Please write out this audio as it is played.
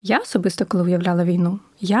Я особисто, коли уявляла війну,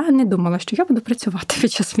 я не думала, що я буду працювати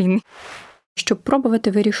під час війни. Щоб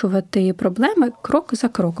пробувати вирішувати проблеми крок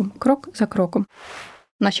за кроком.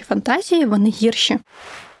 Наші фантазії, вони гірші.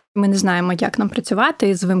 Ми не знаємо, як нам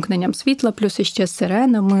працювати з вимкненням світла, плюс іще з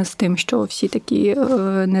сиренами, з тим, що всі такі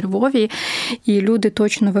нервові, і люди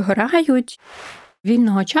точно вигорають.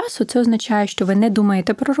 Вільного часу це означає, що ви не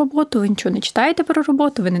думаєте про роботу, ви нічого не читаєте про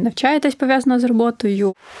роботу, ви не навчаєтесь пов'язано з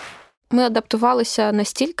роботою. Ми адаптувалися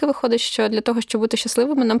настільки, виходить, що для того, щоб бути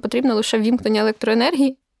щасливими, нам потрібно лише вімкнення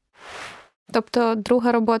електроенергії. Тобто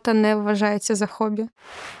друга робота не вважається за хобі.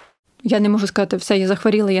 Я не можу сказати, все, я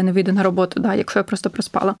захворіла, я не вийду на роботу, якщо я просто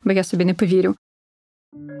проспала, бо я собі не повірю.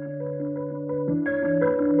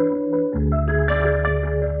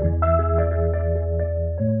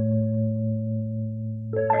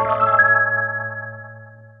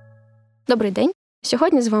 Добрий день.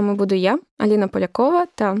 Сьогодні з вами буду я, Аліна Полякова,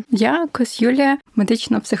 та я, Кос Юлія,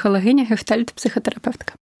 медична психологиня,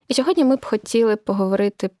 гештальт-психотерапевтка. І сьогодні ми б хотіли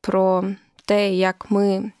поговорити про те, як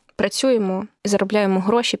ми працюємо і заробляємо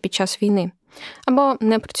гроші під час війни. Або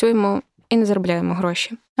не працюємо і не заробляємо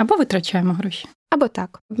гроші. Або витрачаємо гроші. Або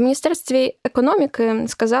так. В Міністерстві економіки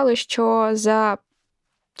сказали, що за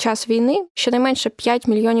час війни щонайменше 5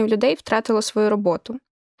 мільйонів людей втратило свою роботу.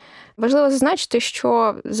 Важливо зазначити,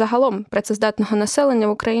 що загалом працездатного населення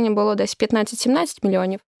в Україні було десь 15-17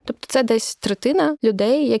 мільйонів. Тобто це десь третина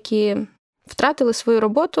людей, які втратили свою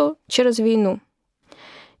роботу через війну.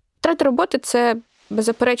 Втрата роботи – це,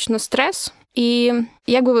 беззаперечно, стрес. І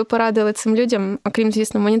як би ви порадили цим людям, окрім,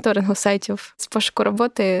 звісно, моніторингу сайтів з пошуку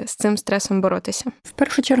роботи, з цим стресом боротися? В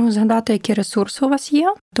першу чергу згадати, які ресурси у вас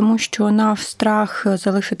є, тому що наш страх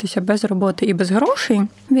залишитися без роботи і без грошей,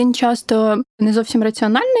 він часто не зовсім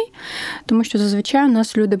раціональний, тому що зазвичай у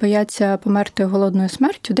нас люди бояться померти голодною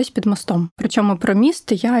смертю десь під мостом. Причому про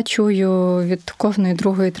міст я чую від кожної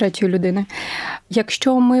другої, третьої людини.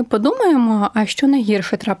 Якщо ми подумаємо, а що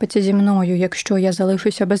найгірше трапиться зі мною, якщо я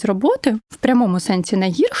залишуся без роботи, в прямому сенсі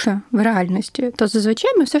найгірше в реальності, то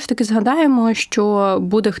зазвичай ми все ж таки згадаємо, що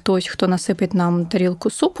буде хтось, хто насипить нам тарілку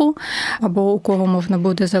супу, або у кого можна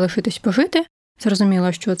буде залишитись пожити.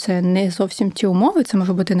 Зрозуміло, що це не зовсім ті умови, це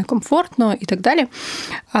може бути некомфортно і так далі.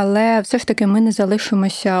 Але все ж таки ми не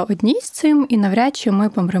залишимося одні з цим і навряд чи ми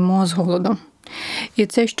помремо з голоду. І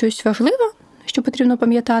це щось важливе, що потрібно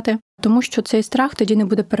пам'ятати, тому що цей страх тоді не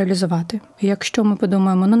буде паралізувати. І якщо ми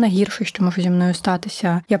подумаємо, найгірше, що може зі мною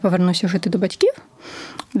статися, я повернуся жити до батьків.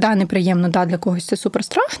 Неприємно, для когось це супер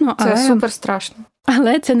страшно. Це супер страшно.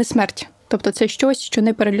 Але це не смерть. Тобто це щось, що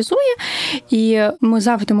не паралізує, і ми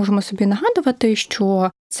завжди можемо собі нагадувати,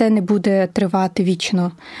 що це не буде тривати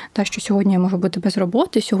вічно. Що сьогодні я можу бути без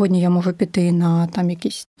роботи, сьогодні я можу піти на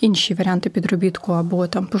якісь інші варіанти підробітку, або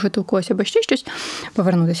пожити у когось, або ще щось,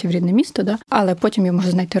 повернутися в рідне місто, але потім я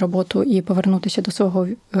можу знайти роботу і повернутися до свого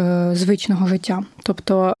звичного життя.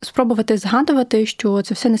 Тобто спробувати згадувати, що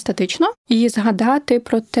це все не статично, і згадати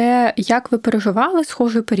про те, як ви переживали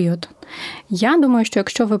схожий період. Я думаю, що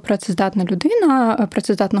якщо ви працездатна людина,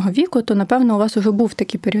 працездатного віку, то, напевно, у вас уже був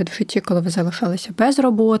такий період в житті, коли ви залишалися без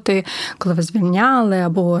роботи, коли ви звільняли,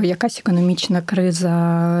 або якась економічна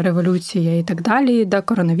криза, революція і так далі,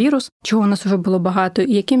 коронавірус, чого у нас вже було багато.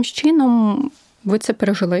 І яким чином ви це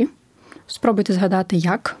пережили? Спробуйте згадати,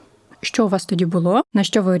 як. Що у вас тоді було, на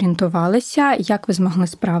що ви орієнтувалися, як ви змогли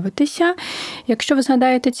справитися. Якщо ви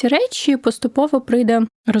згадаєте ці речі, поступово прийде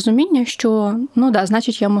розуміння, що,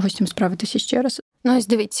 значить, я можу з цим справитися ще раз. Ось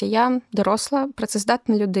дивіться, я доросла,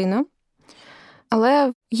 працездатна людина,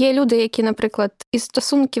 але є люди, які, наприклад, із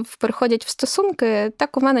стосунків переходять в стосунки.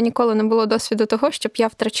 Так у мене ніколи не було досвіду того, щоб я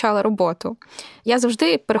втрачала роботу. Я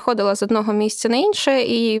завжди переходила з одного місця на інше,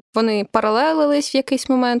 і вони паралелились в якийсь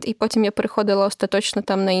момент, і потім я переходила остаточно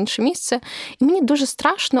на інше місце. І мені дуже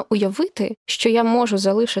страшно уявити, що я можу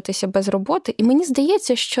залишитися без роботи, і мені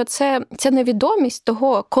здається, що це невідомість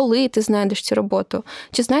того, коли ти знайдеш цю роботу,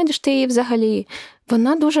 чи знайдеш ти її взагалі.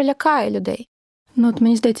 Вона дуже лякає людей.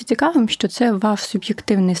 Мені здається цікавим, що це ваш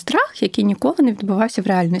суб'єктивний страх, який ніколи не відбувався в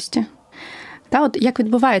реальності. Як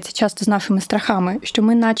відбувається часто з нашими страхами, що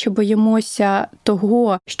ми наче боїмося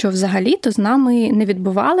того, що взагалі-то з нами не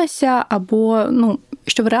відбувалося, або,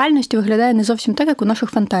 що в реальності виглядає не зовсім так, як у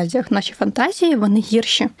наших фантазіях. Наші фантазії, вони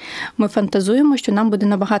гірші. Ми фантазуємо, що нам буде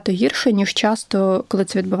набагато гірше, ніж часто, коли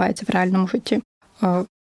це відбувається в реальному житті.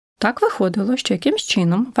 Так виходило, що якимсь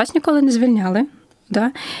чином вас ніколи не звільняли,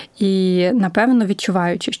 і, напевно,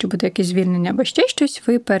 відчуваючи, що буде якесь звільнення або ще щось,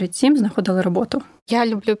 ви перед цим знаходили роботу. Я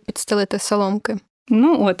люблю підстелити соломки.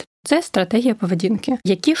 Це стратегія поведінки.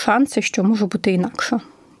 Які шанси, що може бути інакше?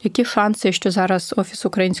 Які шанси, що зараз Офіс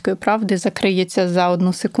Української правди закриється за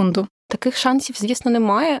 1 секунду? таких шансів, звісно,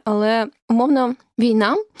 немає, але, умовно,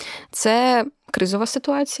 війна – це кризова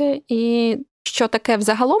ситуація, і що таке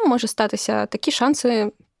взагалом може статися, такі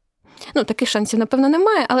шанси, таких шансів, напевно,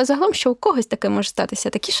 немає, але загалом, що у когось таке може статися,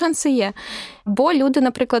 такі шанси є. Бо люди,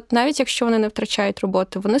 наприклад, навіть якщо вони не втрачають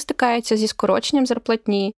роботу, вони стикаються зі скороченням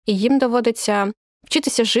зарплатні, і їм доводиться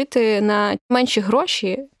вчитися жити на менші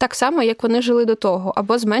гроші, так само, як вони жили до того,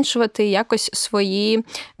 або зменшувати якось свої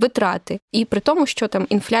витрати. І при тому, що там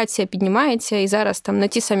інфляція піднімається, і зараз там на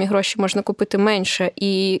ті самі гроші можна купити менше,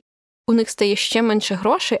 і у них стає ще менше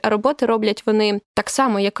грошей, а роботи роблять вони так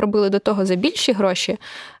само, як робили до того за більші гроші,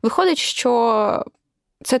 виходить, що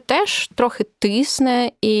це теж трохи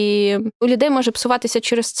тисне, і у людей може псуватися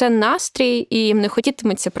через це настрій, і їм не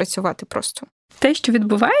хотітиметься працювати просто. Те, що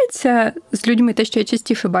відбувається з людьми, те, що я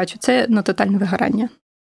частіше бачу, це тотальне вигорання.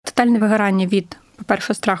 Тотальне вигорання від,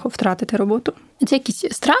 по-перше, страху втратити роботу. Це якийсь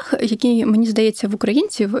страх, який, мені здається, в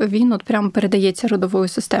українців, він прямо передається родовою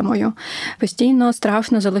системою. Постійно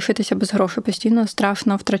страшно залишитися без грошей, постійно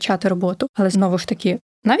страшно втрачати роботу. Але знову ж таки,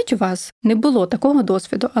 навіть у вас не було такого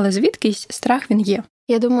досвіду, але звідкись страх він є.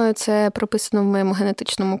 Я думаю, це прописано в моєму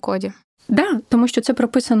генетичному коді. Да, тому що це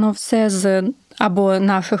прописано все з або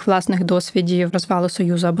наших власних досвідів розвалу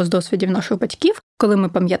Союзу, або з досвідів наших батьків, коли ми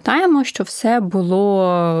пам'ятаємо, що все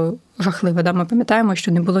було жахливе, ми пам'ятаємо,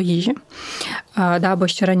 що не було їжі. Або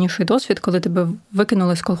ще раніший досвід, коли тебе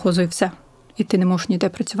викинули з колхозу і все, і ти не можеш ніде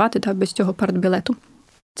працювати без цього партбілету.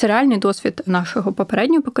 Це реальний досвід нашого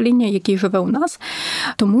попереднього покоління, який живе у нас.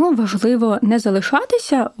 Тому важливо не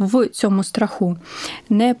залишатися в цьому страху,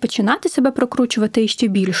 не починати себе прокручувати іще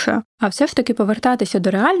більше, а все ж таки повертатися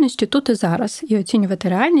до реальності тут і зараз, і оцінювати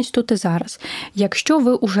реальність тут і зараз. Якщо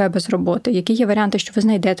ви уже без роботи, які є варіанти, що ви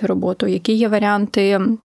знайдете роботу, які є варіанти,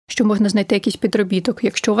 що можна знайти якийсь підробіток,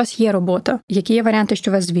 якщо у вас є робота, які є варіанти,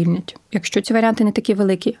 що вас звільнять. Якщо ці варіанти не такі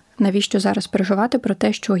великі, навіщо зараз переживати про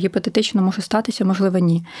те, що гіпотетично може статися, можливо,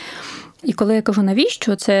 ні. І коли я кажу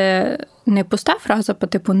навіщо, це не пуста фраза по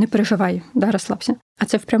типу «не переживай, розслабся», а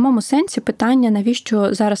це в прямому сенсі питання,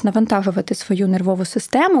 навіщо зараз навантажувати свою нервову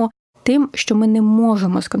систему тим, що ми не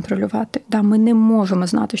можемо сконтролювати. Ми не можемо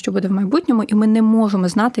знати, що буде в майбутньому, і ми не можемо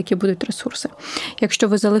знати, які будуть ресурси. Якщо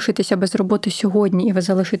ви залишитеся без роботи сьогодні і ви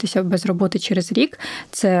залишитеся без роботи через рік,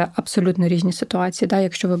 це абсолютно різні ситуації.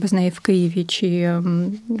 Якщо ви без неї в Києві чи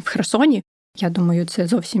в Херсоні, я думаю, це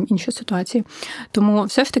зовсім інші ситуації. Тому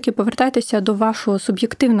все ж таки повертайтеся до вашого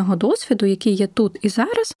суб'єктивного досвіду, який є тут і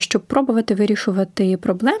зараз, щоб пробувати вирішувати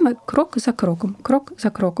проблеми крок за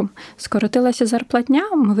кроком. Скоротилася зарплатня,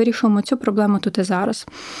 ми вирішуємо цю проблему тут і зараз.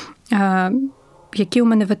 Які у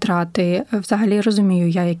мене витрати, взагалі розумію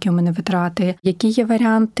я, які у мене витрати, які є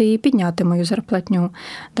варіанти підняти мою зарплатню.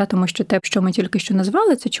 Тому що те, що ми тільки що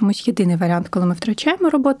назвали, це чомусь єдиний варіант, коли ми втрачаємо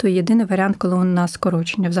роботу, і єдиний варіант, коли у нас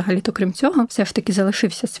скорочення. Взагалі-то, крім цього, все ж таки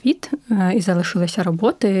залишився світ і залишилися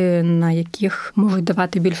роботи, на яких можуть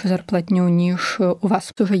давати більшу зарплатню, ніж у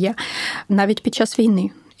вас вже є. Навіть під час війни.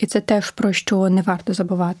 І це теж про що не варто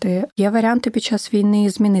забувати. Є варіанти під час війни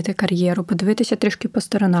змінити кар'єру, подивитися трішки по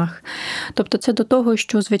сторонах. Тобто це до того,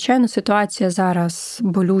 що, звичайно, ситуація зараз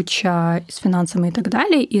болюча з фінансами і так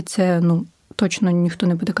далі, і це, точно ніхто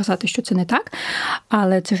не буде казати, що це не так,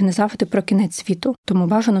 але це ж не завжди про кінець світу. Тому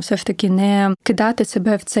бажано все ж таки не кидати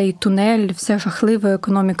себе в цей тунель, все жахливе,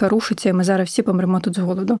 економіка рушиться, і ми зараз всі помремо тут з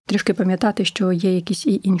голоду. Трішки пам'ятати, що є якийсь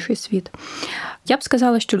і інший світ. Я б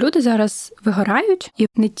сказала, що люди зараз вигорають, і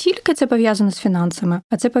не тільки це пов'язано з фінансами,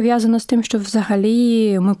 а це пов'язано з тим, що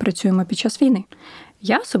взагалі ми працюємо під час війни.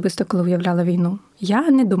 Я особисто, коли уявляла війну, я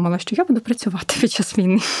не думала, що я буду працювати під час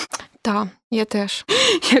війни. Так, я теж.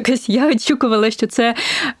 Якось я очікувала, що це,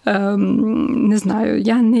 не знаю,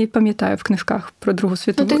 я не пам'ятаю в книжках про Другу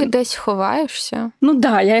світову. Ти десь ховаєшся?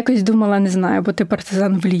 Я якось думала, не знаю, бо ти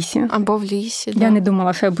партизан в лісі. Або в лісі, Я не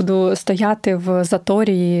думала, що я буду стояти в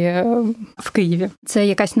заторі в Києві. Це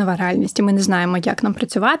якась нова реальність, і ми не знаємо, як нам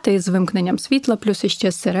працювати з вимкненням світла, плюс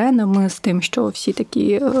іще з сиренами, з тим, що всі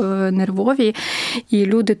такі нервові, і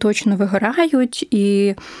люди точно вигорають,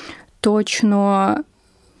 і точно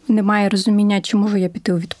немає розуміння, чи можу я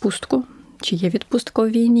піти у відпустку, чи є відпустка у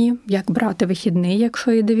війні, як брати вихідний,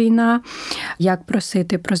 якщо йде війна, як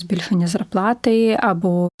просити про збільшення зарплати,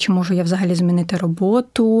 або чи можу я взагалі змінити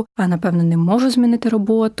роботу, а напевно не можу змінити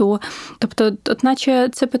роботу. Тобто, наче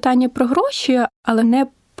це питання про гроші, але не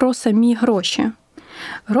про самі гроші.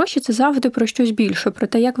 Гроші – це завжди про щось більше, про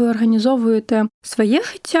те, як ви організовуєте своє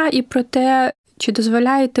життя і про те, чи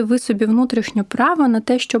дозволяєте ви собі внутрішнє право на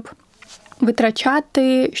те, щоб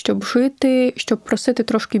витрачати, щоб жити, щоб просити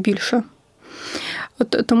трошки більше.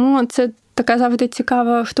 Тому це така завжди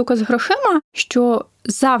цікава штука з грошима, що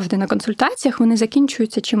завжди на консультаціях вони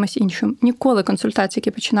закінчуються чимось іншим. Ніколи консультації,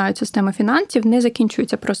 які починаються з теми фінансів, не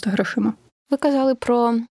закінчуються просто грошима. Ви казали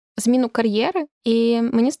про зміну кар'єри, і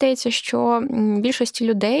мені здається, що більшості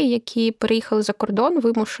людей, які переїхали за кордон,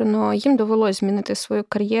 вимушено, їм довелось змінити свою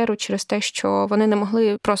кар'єру через те, що вони не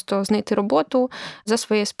могли просто знайти роботу за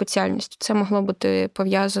своєю спеціальністю. Це могло бути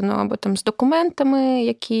пов'язано або там з документами,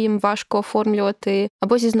 які їм важко оформлювати,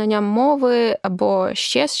 або зі знанням мови, або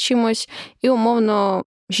ще з чимось. І умовно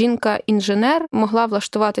жінка-інженер могла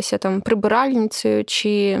влаштуватися там прибиральницею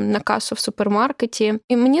чи на касу в супермаркеті.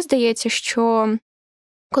 І мені здається, що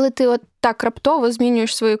коли ти от так раптово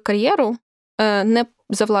змінюєш свою кар'єру, не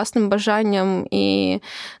за власним бажанням і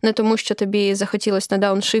не тому, що тобі захотілося на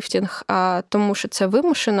дауншифтінг, а тому, що це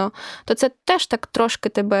вимушено, то це теж так трошки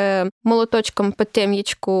тебе молоточком по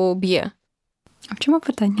тем'ячку б'є. А в чому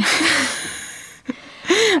питання?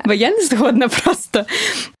 Бо я не згодна просто.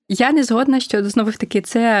 Я не згодна, що, знову-таки,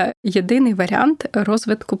 це єдиний варіант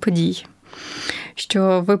розвитку подій.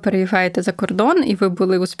 Що ви переїжджаєте за кордон, і ви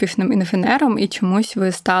були успішним інженером, і чомусь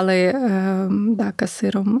ви стали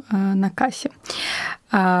касиром на касі.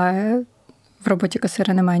 В роботі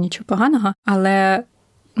касира немає нічого поганого, але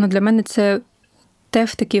для мене це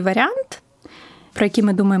теж такий варіант, про який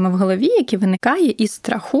ми думаємо в голові, який виникає із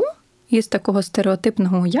страху, із такого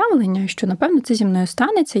стереотипного уявлення, що, напевно, це зі мною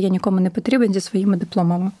станеться, я нікому не потрібен зі своїми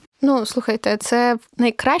дипломами. Слухайте, це в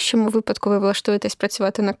найкращому випадку ви влаштуєтесь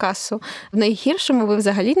працювати на касу. В найгіршому ви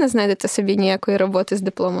взагалі не знайдете собі ніякої роботи з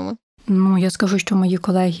дипломами. Я скажу, що мої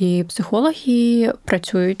колеги-психологи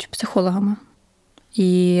працюють психологами.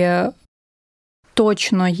 І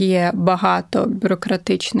точно є багато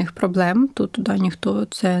бюрократичних проблем. Тут ніхто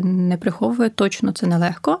це не приховує. Точно це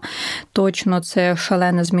нелегко. Точно це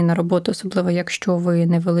шалена зміна роботи, особливо якщо ви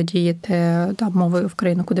не володієте мовою в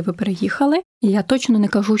країну, куди ви переїхали. І я точно не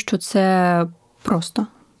кажу, що це просто.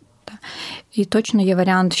 І точно є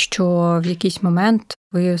варіант, що в якийсь момент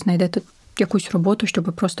ви знайдете якусь роботу,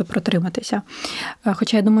 щоб просто протриматися.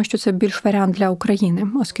 Хоча я думаю, що це більш варіант для України,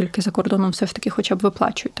 оскільки за кордоном все ж таки хоча б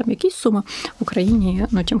виплачують там якісь суми. В Україні,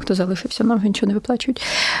 тим, хто залишився, нічого не виплачують.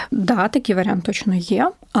 Да, такий варіант точно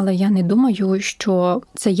є, але я не думаю, що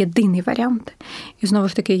це єдиний варіант. І знову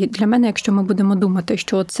ж таки, для мене, якщо ми будемо думати,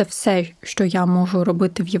 що це все, що я можу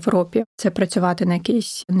робити в Європі, це працювати на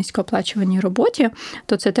якійсь низькооплачуваній роботі,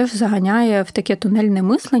 то це теж заганяє в таке тунельне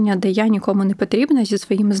мислення, де я нікому не потрібна зі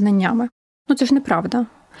своїми знаннями. Це ж неправда.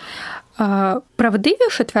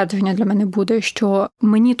 Правдивіше твердження для мене буде, що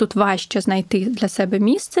мені тут важче знайти для себе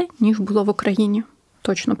місце, ніж було в Україні.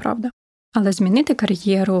 Точно правда. Але змінити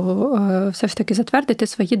кар'єру, все ж таки затвердити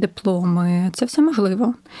свої дипломи – це все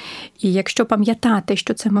можливо. І якщо пам'ятати,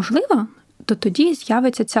 що це можливо, то тоді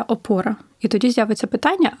з'явиться ця опора. І тоді з'явиться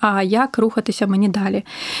питання, а як рухатися мені далі?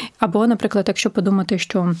 Або, наприклад, якщо подумати,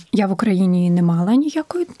 що я в Україні не мала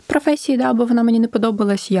ніякої професії, або вона мені не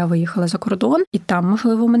подобалась, я виїхала за кордон, і там,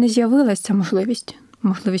 можливо, у мене з'явилася ця можливість.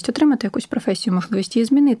 Можливість отримати якусь професію, можливість її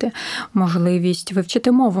змінити, можливість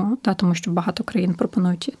вивчити мову, тому що багато країн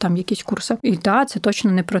пропонують там якісь курси. І це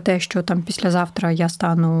точно не про те, що там післязавтра я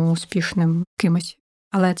стану успішним кимось.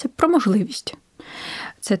 Але це про можливість.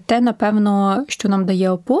 Це те, напевно, що нам дає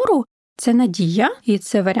опору, це надія, і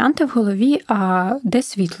це варіанти в голові, а де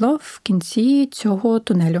світло в кінці цього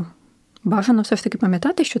тунелю. Бажано все ж таки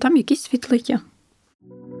пам'ятати, що там якісь світло є.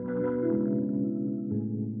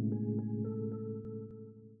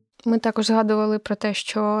 Ми також згадували про те,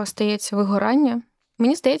 що стається вигорання.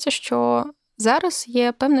 Мені здається, що зараз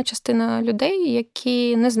є певна частина людей,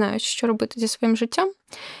 які не знають, що робити зі своїм життям,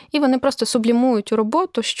 і вони просто сублімують у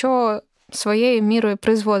роботу, що своєю мірою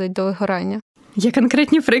призводить до вигорання. Є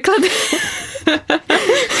конкретні приклади?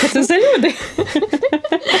 Що це за люди?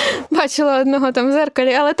 Бачила одного там в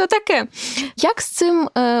зеркалі, але то таке. Як з цим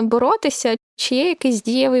боротися? Чи є якийсь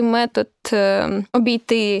дієвий метод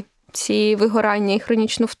обійти ці вигорання і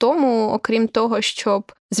хронічну втому, окрім того,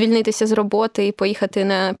 щоб звільнитися з роботи і поїхати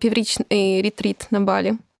на піврічний ретріт на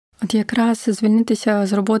Балі? От якраз звільнитися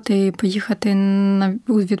з роботи і поїхати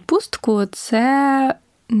у відпустку – це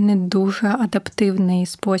не дуже адаптивний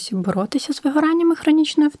спосіб боротися з вигоранням і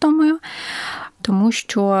хронічною втомою. Тому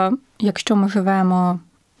що, якщо ми живемо,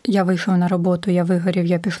 я вийшов на роботу, я вигорів,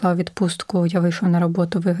 я пішла у відпустку, я вийшов на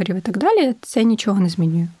роботу, вигорів і так далі, це нічого не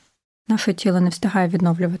змінює. Наше тіло не встигає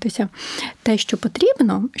відновлюватися. Те, що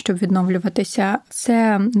потрібно, щоб відновлюватися,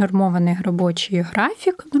 це нормований робочий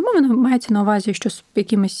графік. Нормовано мається на увазі, що з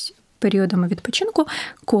якимись періодами відпочинку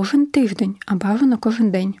кожен тиждень, а бажано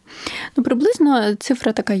кожен день. Приблизно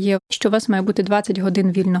цифра така є, що у вас має бути 20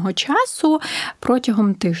 годин вільного часу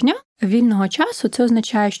протягом тижня. Вільного часу це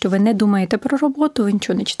означає, що ви не думаєте про роботу, ви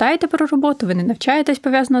нічого не читаєте про роботу, ви не навчаєтесь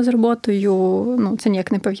пов'язано з роботою, це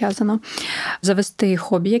ніяк не пов'язано. Завести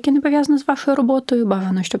хобі, яке не пов'язано з вашою роботою,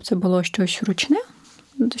 бажано, щоб це було щось ручне,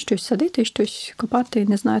 щось садити, щось копати,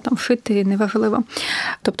 не знаю, шити, неважливо.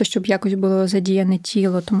 Тобто, щоб якось було задіяне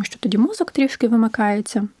тіло, тому що тоді мозок трішки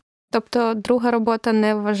вимикається. Тобто друга робота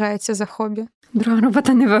не вважається за хобі? Друга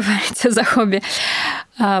робота не вважається за хобі.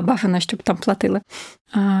 Бажано, щоб там платили.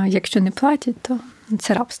 Якщо не платять, то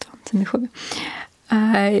це рабство, це не хобі.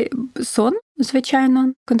 Сон,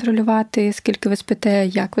 звичайно, контролювати, скільки ви спите,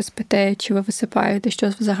 як ви спите, чи ви висипаєте,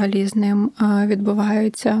 що взагалі з ним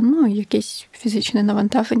відбувається. Якесь фізичне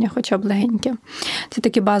навантаження, хоча б легеньке. Це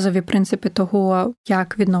такі базові принципи того,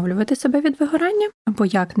 як відновлювати себе від вигорання, або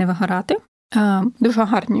як не вигорати. Дуже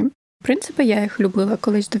гарні принципи, я їх любила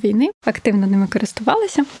колись до війни, активно ними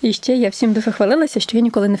користувалася. І ще я всім дуже хвалилася, що я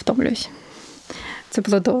ніколи не втомлююсь. Це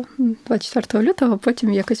було до 24 лютого,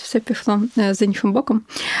 потім якось все пішло з іншим боком.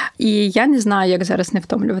 І я не знаю, як зараз не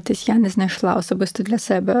втомлюватись. Я не знайшла особисто для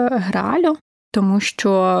себе граалю, тому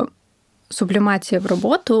що сублімація в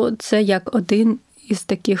роботу – це як один із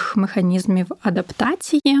таких механізмів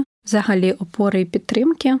адаптації, взагалі опори і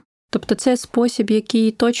підтримки. Тобто це спосіб,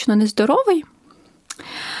 який точно не здоровий.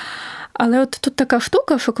 Але от тут така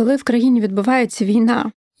штука, що коли в країні відбувається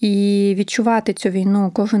війна, і відчувати цю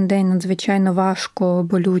війну кожен день надзвичайно важко,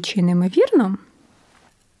 болюче і неймовірно,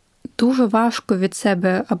 дуже важко від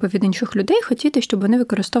себе або від інших людей хотіти, щоб вони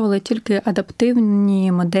використовували тільки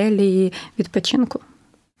адаптивні моделі відпочинку.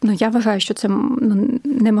 Я вважаю, що це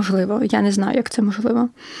неможливо. Я не знаю, як це можливо.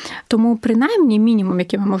 Тому принаймні мінімум,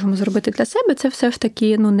 який ми можемо зробити для себе, це все ж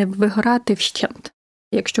таки не вигорати вщент.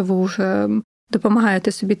 Якщо ви вже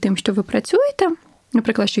допомагаєте собі тим, що ви працюєте,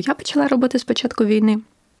 наприклад, що я почала робити з початку війни,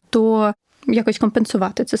 то якось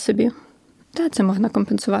компенсувати це собі. Це можна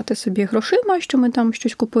компенсувати собі грошима, що ми там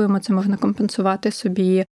щось купуємо, це можна компенсувати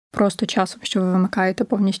собі просто часом, що ви вимикаєте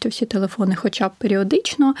повністю всі телефони, хоча б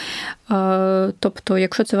періодично. Тобто,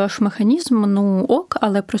 якщо це ваш механізм, ок,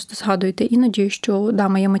 але просто згадуйте іноді, що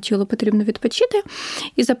моєму тілу потрібно відпочити,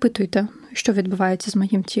 і запитуйте, що відбувається з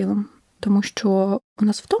моїм тілом. Тому що у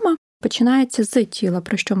нас втома починається з тіла,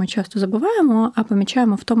 про що ми часто забуваємо, а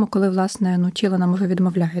помічаємо в тому, коли, власне, тіло нам уже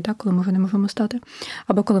відмовляє, коли ми вже не можемо стати,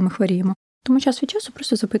 або коли ми хворіємо. Тому час від часу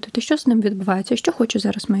просто запитуйте, що з ним відбувається, що хоче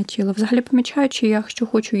зараз моє тіло. Взагалі помічаю, чи я що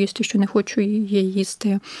хочу їсти, що не хочу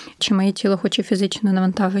їсти, чи моє тіло хоче фізичне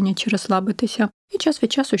навантаження, чи розслабитися. І час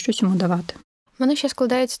від часу щось йому давати. У мене ще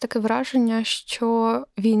складається таке враження, що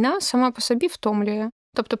війна сама по собі втомлює.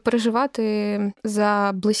 Тобто переживати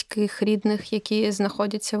за близьких, рідних, які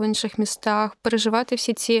знаходяться в інших містах, переживати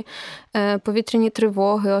всі ці повітряні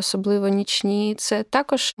тривоги, особливо нічні, це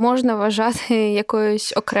також можна вважати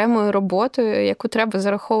якоюсь окремою роботою, яку треба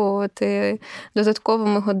зараховувати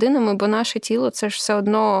додатковими годинами, бо наше тіло це ж все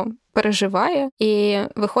одно переживає. І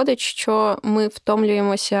виходить, що ми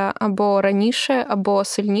втомлюємося або раніше, або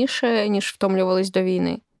сильніше, ніж втомлювались до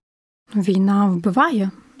війни. Війна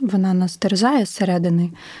вбиває. Вона нас терзає зсередини.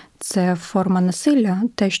 Це форма насилля.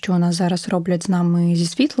 Те, що у нас зараз роблять з нами зі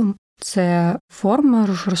світлом, це форма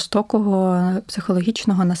жорстокого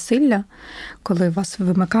психологічного насилля, коли вас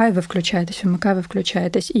вимикає, ви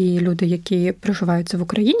включаєтесь. І люди, які проживаються в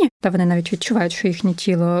Україні, та вони навіть відчувають, що їхнє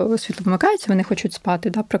тіло світло вимикається, вони хочуть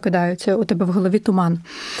спати, прокидаються, у тебе в голові туман.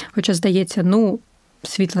 Хоча здається,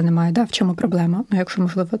 світла немає, в чому проблема? Якщо,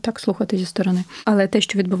 можливо, так слухати зі сторони. Але те,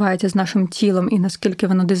 що відбувається з нашим тілом і наскільки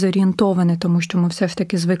воно дезорієнтоване, тому що ми все ж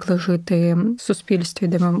таки звикли жити в суспільстві,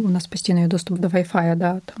 де у нас постійно є доступ до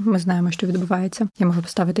Wi-Fi, ми знаємо, що відбувається. Я можу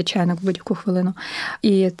поставити чайник в будь-яку хвилину.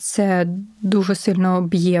 І це дуже сильно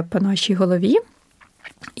б'є по нашій голові.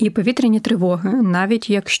 І повітряні тривоги, навіть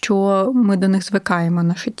якщо ми до них звикаємо,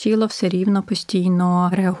 наше тіло все рівно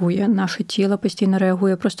постійно реагує. Наше тіло постійно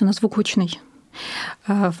реагує просто на звук гучний.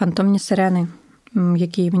 Фантомні сирени,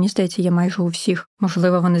 які, мені здається, є майже у всіх.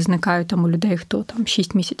 Можливо, вони зникають у людей, хто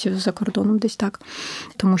 6 місяців за кордоном, десь так.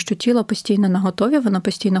 Тому що тіло постійно наготові, воно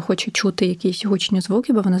постійно хоче чути якісь гучні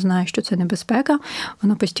звуки, бо воно знає, що це небезпека,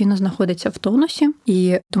 воно постійно знаходиться в тонусі.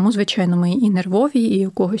 І тому, звичайно, ми і нервові, і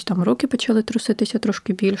у когось руки почали труситися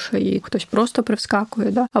трошки більше, і хтось просто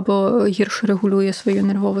привскакує, або гірше регулює свою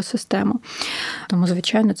нервову систему. Тому,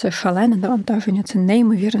 звичайно, це шалене навантаження, це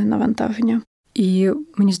неймовірне навантаження. І,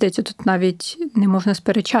 мені здається, тут навіть не можна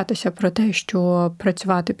сперечатися про те, що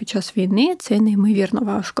працювати під час війни – це неймовірно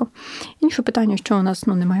важко. Інше питання, що у нас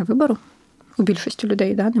немає вибору. У більшості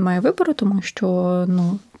людей немає вибору, тому що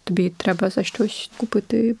тобі треба за щось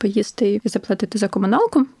купити, поїсти і заплатити за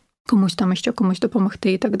комуналку, комусь там ще комусь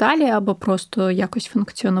допомогти і так далі, або просто якось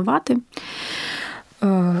функціонувати.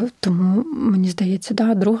 Тому, мені здається,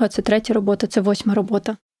 друга, це третя робота, це 8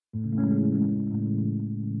 робота.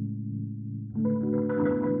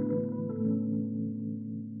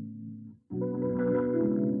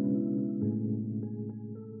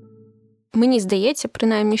 Мені здається,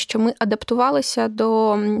 принаймні, що ми адаптувалися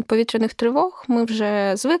до повітряних тривог, ми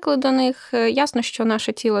вже звикли до них. Ясно, що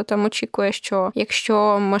наше тіло там очікує, що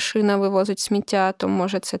якщо машина вивозить сміття, то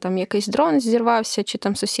може це там якийсь дрон зірвався, чи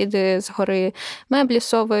там сусіди згори меблі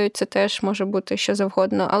совають, це теж може бути що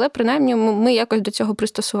завгодно. Але принаймні ми якось до цього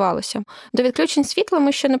пристосувалися. До відключень світла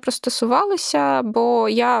ми ще не пристосувалися, бо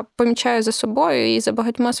я помічаю за собою і за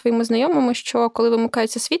багатьма своїми знайомими, що коли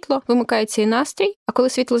вимикається світло, вимикається і настрій, а коли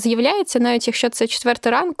світло з'являється, навіть якщо це 4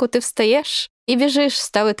 ранку, ти встаєш і біжиш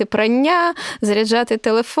ставити прання, заряджати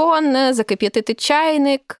телефон, закип'ятити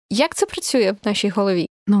чайник. Як це працює в нашій голові?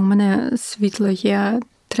 У мене світло є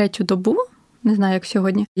 3-ю добу, не знаю, як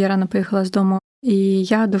сьогодні. Я рано поїхала з дому, і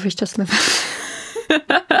я дуже щаслива.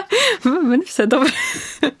 У мене все добре.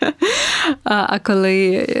 А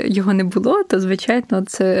коли його не було, то, звичайно,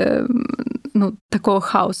 це такого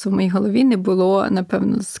хаосу в моїй голові не було,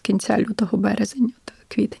 напевно, з кінця лютого, березень,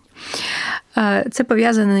 квітень. Це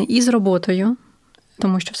пов'язане і з роботою,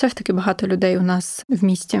 тому що все ж таки багато людей у нас в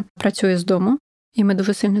місті працює з дому, і ми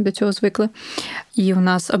дуже сильно до цього звикли. І у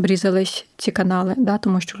нас обрізались ці канали,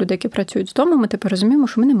 тому що люди, які працюють з дому, ми тепер розуміємо,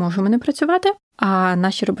 що ми не можемо не працювати, а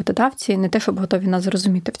наші роботодавці не те, щоб готові нас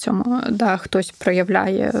зрозуміти в цьому. Хтось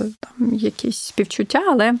проявляє там якісь співчуття,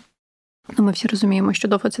 але ми всі розуміємо, що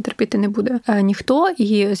довго це терпіти не буде ніхто,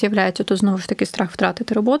 і з'являється тут знову ж таки страх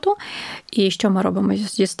втратити роботу. І що ми робимо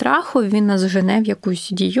зі страху? Він нас жене в якусь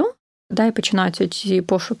дію. І починаються ці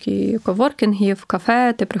пошуки коворкінгів,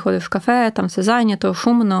 кафе, ти приходиш в кафе, там все зайнято,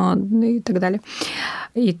 шумно і так далі.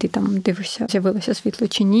 І ти там дивишся, з'явилося світло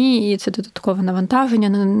чи ні, і це додаткове навантаження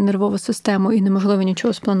на нервову систему, і неможливо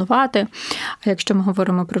нічого спланувати. А якщо ми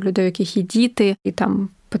говоримо про людей, у яких є діти, і там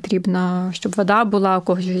потрібно, щоб вода була, у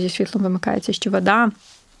когось зі світлом вимикається ще вода,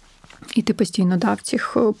 і ти постійно в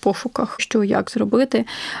цих пошуках, що як зробити,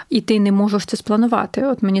 і ти не можеш це спланувати.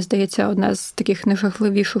 От мені здається, одна з таких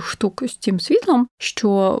найжахливіших штук з цим світлом,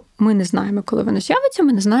 що ми не знаємо, коли воно з'явиться,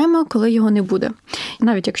 ми не знаємо, коли його не буде.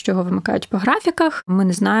 Навіть якщо його вимикають по графіках, ми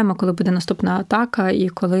не знаємо, коли буде наступна атака і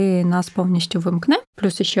коли нас повністю вимкне.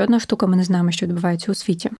 Плюс ще одна штука, ми не знаємо, що відбувається у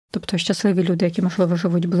світі. Тобто щасливі люди, які, можливо,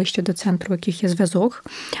 живуть ближче до центру, у яких є зв'язок,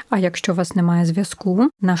 а якщо у вас немає зв'язку,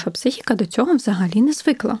 наша психіка до цього взагалі не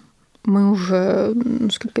звикла. Ми вже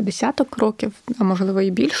десяток років, а можливо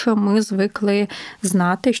і більше, ми звикли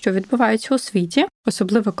знати, що відбувається у світі.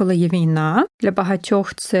 Особливо, коли є війна. Для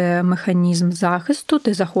багатьох це механізм захисту.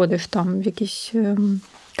 Ти заходиш там в якийсь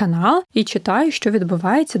канал і читаєш, що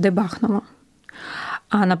відбувається, де бахнуло.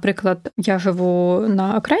 А, наприклад, я живу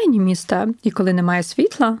на окраїні міста, і коли немає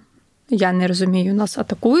світла, я не розумію, нас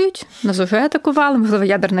атакують, нас вже атакували, можливо,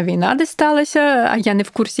 ядерна війна десь сталася, а я не в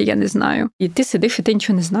курсі, я не знаю. І ти сидиш, і ти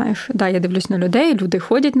нічого не знаєш. Я дивлюсь на людей, люди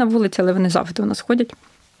ходять на вулиці, але вони завжди у нас ходять.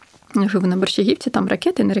 Я живу на Борщагівці, там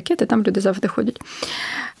ракети, не ракети, там люди завжди ходять.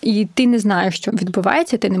 І ти не знаєш, що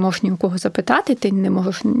відбувається, ти не можеш ні у кого запитати, ти не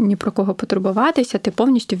можеш ні про кого потурбуватися, ти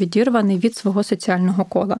повністю відірваний від свого соціального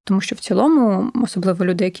кола. Тому що в цілому, особливо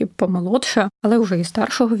люди, які помолодше, але вже і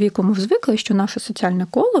старшого віку, ми звикли, що наше соціальне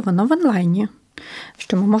коло, воно в онлайні.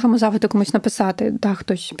 Що ми можемо завжди комусь написати,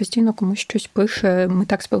 хтось постійно комусь щось пише, ми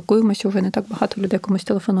так спілкуємося, вже не так багато людей комусь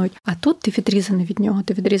телефонують. А тут ти відрізаний від нього,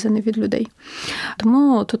 ти відрізаний від людей.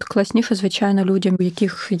 Тому тут класніше, звичайно, людям, у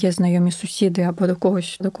яких є знайомі сусіди або до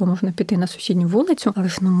когось, до кого можна піти на сусідню вулицю, але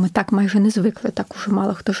ж ми так майже не звикли, так уже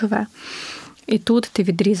мало хто живе. І тут ти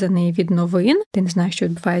відрізаний від новин, ти не знаєш, що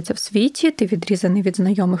відбувається в світі, ти відрізаний від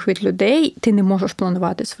знайомих, від людей, ти не можеш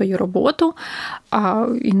планувати свою роботу, а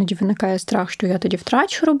іноді виникає страх, що я тоді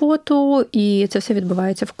втрачу роботу, і це все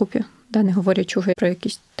відбувається вкупі, не говорячи вже про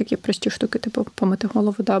якісь такі прості штуки, типу помити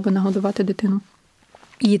голову або нагодувати дитину.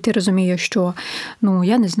 І ти розумієш, що,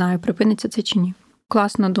 я не знаю, припиниться це чи ні.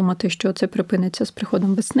 Класно думати, що це припиниться з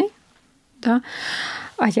приходом весни,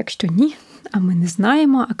 а якщо ні, а ми не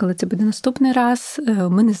знаємо, а коли це буде наступний раз,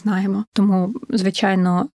 ми не знаємо. Тому,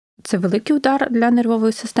 звичайно, це великий удар для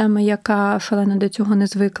нервової системи, яка шалено до цього не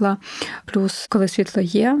звикла. Плюс, коли світло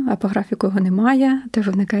є, а по графіку його немає, теж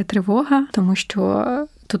виникає тривога, тому що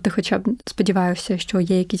тут ти хоча б сподіваєшся, що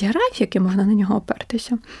є якийсь графік, і можна на нього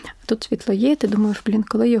опертися. А тут світло є, ти думаєш,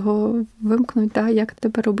 коли його вимкнуть, як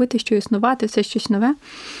тепер робити, що існувати, все щось нове.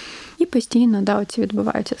 І постійно, оці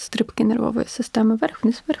відбуваються стрибки нервової системи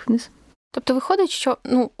вверх-вниз, вверх-вниз. Тобто виходить, що,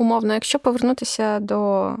 умовно, якщо повернутися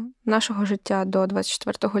до нашого життя до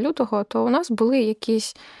 24 лютого, то у нас були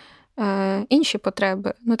якісь інші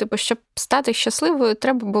потреби. Щоб стати щасливою,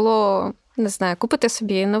 треба було, не знаю, купити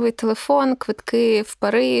собі новий телефон, квитки в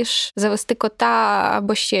Париж, завести кота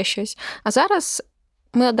або ще щось. А зараз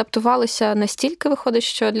ми адаптувалися настільки, виходить,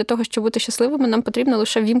 що для того, щоб бути щасливими, нам потрібно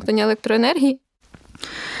лише ввімкнення електроенергії.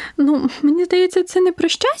 Мені здається, це не про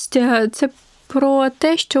щастя, це про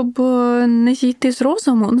те, щоб не зійти з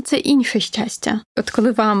розуму, це інше щастя. От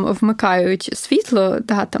коли вам вмикають світло,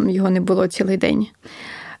 там його не було цілий день,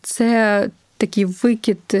 це такий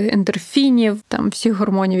викид ендорфінів, всіх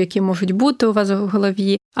гормонів, які можуть бути у вас в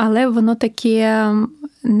голові, але воно таке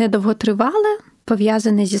недовготривале,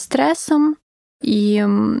 пов'язане зі стресом і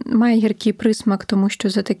має гіркий присмак, тому що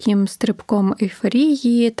за таким стрибком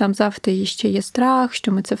ейфорії, там завжди ще є страх,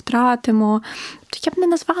 що ми це втратимо. Я б не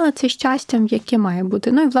назвала це щастям, яке має бути.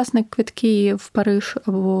 І, власне, квитки в Париж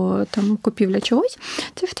або купівля чогось,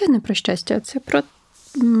 це теж не про щастя, це про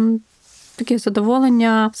таке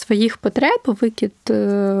задоволення своїх потреб, викид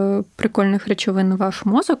прикольних речовин у ваш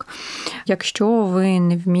мозок, якщо ви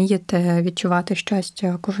не вмієте відчувати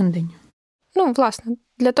щастя кожен день. Власне,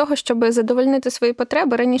 для того, щоб задовольнити свої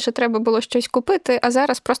потреби, раніше треба було щось купити, а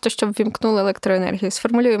зараз просто, щоб вімкнули електроенергію.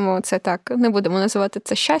 Сформулюємо це так, не будемо називати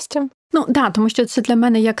це щастям. Тому що це для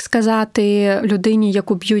мене як сказати людині,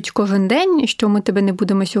 яку б'ють кожен день, що ми тебе не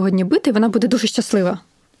будемо сьогодні бити, вона буде дуже щаслива.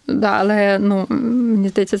 Але, мені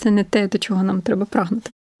здається, це не те, до чого нам треба прагнути.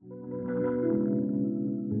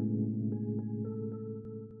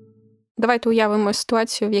 Давайте уявимо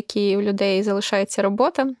ситуацію, в якій у людей залишається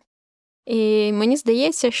робота. І мені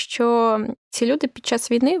здається, що ці люди під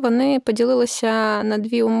час війни, вони поділилися на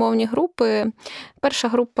дві умовні групи. Перша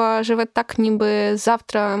група живе так, ніби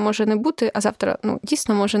завтра може не бути, а завтра,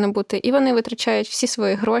 дійсно може не бути. І вони витрачають всі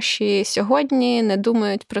свої гроші сьогодні, не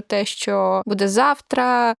думають про те, що буде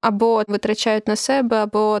завтра, або витрачають на себе,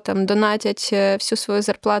 або донатять всю свою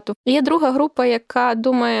зарплату. І є друга група, яка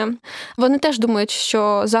думає, вони теж думають,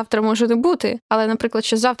 що завтра може не бути, але, наприклад,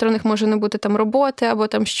 що завтра у них може не бути роботи, або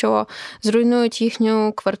що зруйнують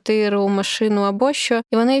їхню квартиру, машину або що,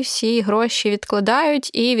 і вони всі гроші відкладають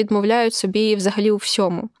і відмовляють собі взагалі у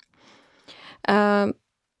всьому.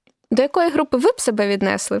 До якої групи ви б себе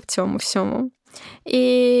віднесли в цьому всьому? І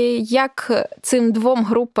як цим двом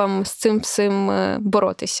групам з цим всім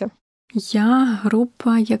боротися? Я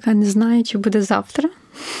група, яка не знає, чи буде завтра.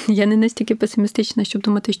 Я не настільки песимістична, щоб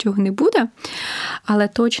думати, що його не буде, але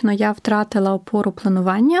точно я втратила опору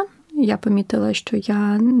планування. Я помітила, що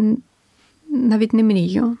я навіть не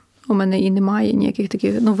мрію. У мене і немає ніяких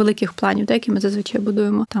таких великих планів, які ми зазвичай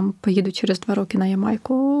будуємо. Поїду через 2 роки на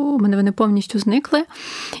Ямайку. У мене вони повністю зникли,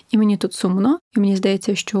 і мені тут сумно. І мені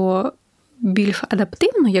здається, що більш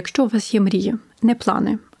адаптивно, якщо у вас є мрії. Не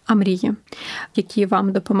плани, а мрії, які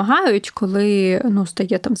вам допомагають, коли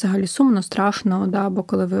стає взагалі сумно, страшно, або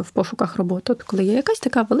коли ви в пошуках роботи. Коли є якась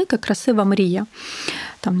така велика, красива мрія.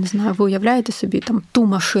 Не знаю, ви уявляєте собі ту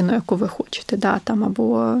машину, яку ви хочете,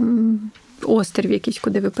 або острів якийсь,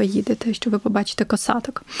 куди ви поїдете, що ви побачите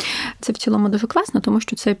косаток. Це в цілому дуже класно, тому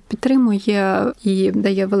що це підтримує і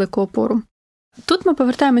дає велику опору. Тут ми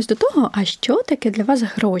повертаємось до того, а що таке для вас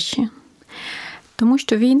гроші? Тому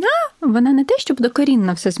що війна, вона не те, щоб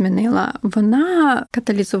докорінно все змінила, вона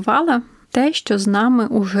каталізувала те, що з нами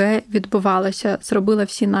уже відбувалося, зробила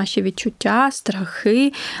всі наші відчуття,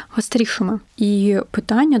 страхи гострішими. І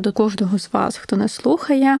питання до кожного з вас, хто нас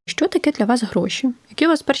слухає, що таке для вас гроші? Які у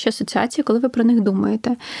вас перші асоціації, коли ви про них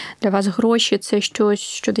думаєте? Для вас гроші – це щось,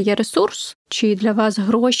 що дає ресурс? Чи для вас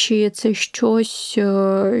гроші – це щось,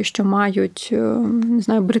 що мають, не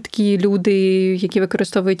знаю, бридкі люди, які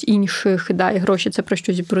використовують інших, і гроші – це про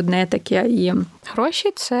щось брудне таке? І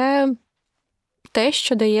гроші – це те,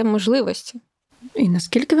 що дає можливості. І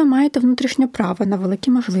наскільки ви маєте внутрішнє право на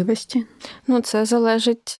великі можливості? Це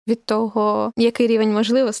залежить від того, який рівень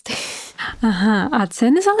можливостей. А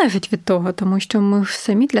це не залежить від того, тому що ми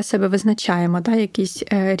самі для себе визначаємо якийсь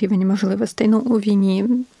рівень можливостей. У війні,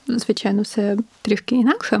 звичайно, все трішки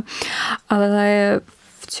інакше, але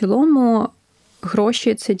в цілому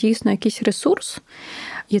гроші – це дійсно якийсь ресурс,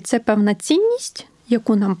 і це певна цінність,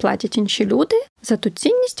 яку нам платять інші люди за ту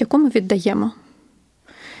цінність, яку ми віддаємо.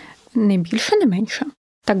 Не більше, не менше.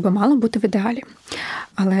 Так би мало бути в ідеалі.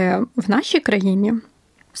 Але в нашій країні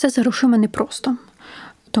все з грошима непросто.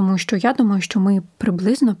 Тому що я думаю, що ми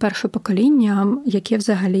приблизно перше покоління, яке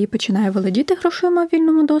взагалі починає володіти грошима в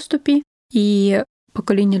вільному доступі. І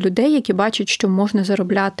покоління людей, які бачать, що можна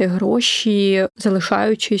заробляти гроші,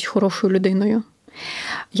 залишаючись хорошою людиною.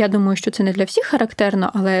 Я думаю, що це не для всіх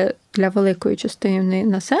характерно, але для великої частини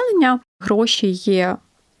населення гроші є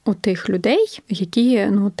у тих людей, які,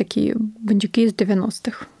 такі бандюки з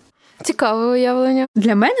 90-х. Цікаве уявлення.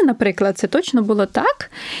 Для мене, наприклад, це точно було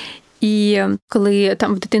так. І коли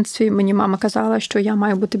там в дитинстві мені мама казала, що я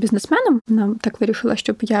маю бути бізнесменом, вона так вирішила,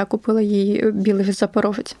 щоб я купила їй білий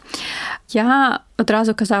запорожець. Я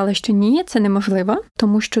одразу казала, що ні, це неможливо,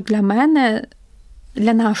 тому що для мене,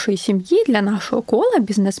 для нашої сім'ї, для нашого кола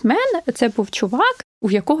бізнесмен – це був чувак,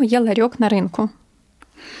 у якого є ларьок на ринку.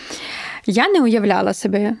 Я не уявляла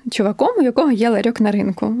себе чуваком, у якого є ларьок на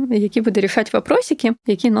ринку, який буде рішати вопросики,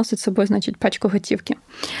 які носить з собою, пачку готівки.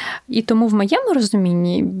 І тому в моєму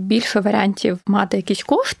розумінні більше варіантів мати якісь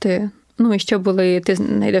кошти, і ще були, ти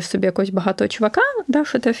знайдеш собі якогось багатого чувака,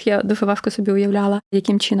 що теж я дуже важко собі уявляла,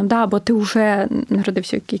 яким чином, або ти вже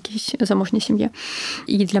народився в якійсь заможній сім'ї.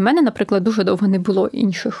 І для мене, наприклад, дуже довго не було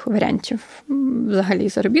інших варіантів взагалі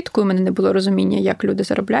заробітку. У мене не було розуміння, як люди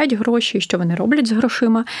заробляють гроші, що вони роблять з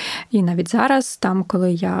грошима. І навіть зараз, там,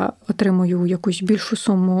 коли я отримую якусь більшу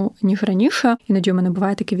суму, ніж раніше, іноді у мене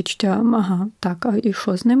буває таке відчуття, а і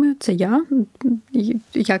що з ними? Це я?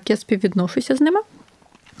 Як я співвідношуся з ними?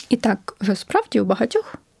 І так, вже справді у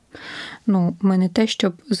багатьох, ми не те,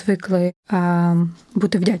 щоб звикли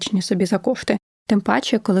бути вдячні собі за кошти. Тим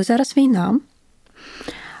паче, коли зараз війна,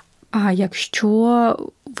 а якщо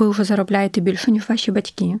ви вже заробляєте більше, ніж ваші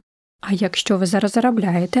батьки, а якщо ви зараз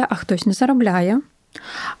заробляєте, а хтось не заробляє,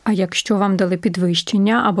 а якщо вам дали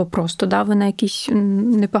підвищення, або просто дали на якійсь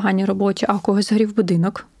непоганій роботі, а у когось згорів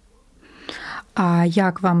будинок, а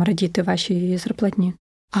як вам радіти вашій зарплатні?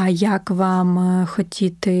 А як вам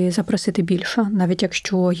хотіти запросити більше, навіть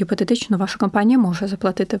якщо гіпотетично ваша компанія може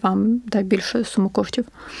заплатити вам більшу суму коштів?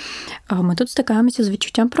 Ми тут стикаємося з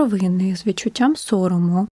відчуттям провини, з відчуттям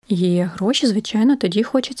сорому. І гроші, звичайно, тоді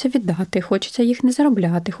хочеться віддати, хочеться їх не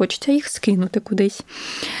заробляти, хочеться їх скинути кудись.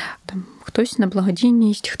 Хтось на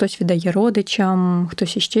благодійність, хтось віддає родичам,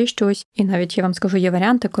 хтось іще щось. І навіть, я вам скажу, є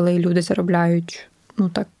варіанти, коли люди заробляють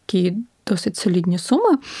такі досить солідні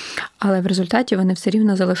суми, але в результаті вони все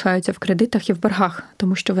рівно залишаються в кредитах і в боргах,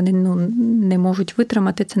 тому що вони не можуть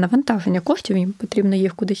витримати це навантаження коштів, їм потрібно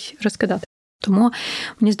їх кудись розкидати. Тому,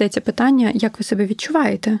 мені здається, питання, як ви себе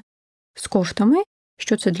відчуваєте з коштами,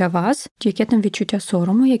 що це для вас, яке там відчуття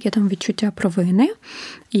сорому, яке там відчуття провини,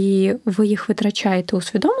 і ви їх витрачаєте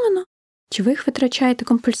усвідомлено, чи ви їх витрачаєте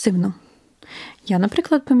компульсивно? Я,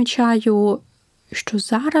 наприклад, помічаю, що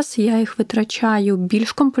зараз я їх витрачаю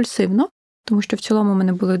більш компульсивно, тому що в цілому в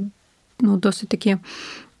мене були досить такі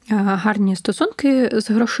гарні стосунки з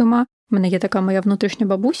грошима. У мене є така моя внутрішня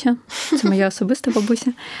бабуся, це моя особиста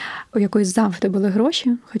бабуся, у якої завжди були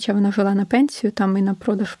гроші, хоча вона жила на пенсію, там і на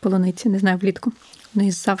продаж полуниці, не знаю, влітку. В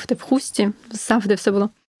неї завжди в хусті, завжди все було.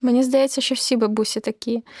 Мені здається, що всі бабусі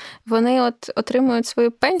такі. Вони отримують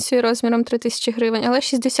свою пенсію розміром 3000 гривень, але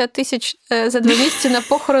 60 тисяч за 2 місяці на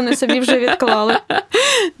похорони собі вже відклали.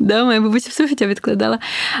 Да, моя бабуся все життя відкладала.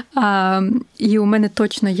 І у мене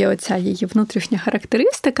точно є оця її внутрішня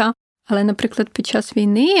характеристика. Але, наприклад, під час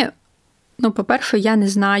війни, по-перше, я не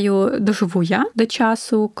знаю, доживу я до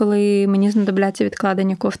часу, коли мені знадобляться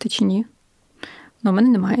відкладені кошти чи ні. У мене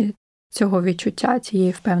немає цього відчуття,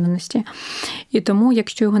 цієї впевненості. І тому,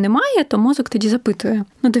 якщо його немає, то мозок тоді запитує.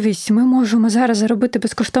 Дивись, ми можемо зараз заробити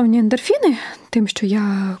безкоштовні ендорфіни тим, що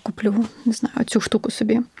я куплю, не знаю, цю штуку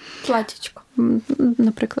собі. Платічко.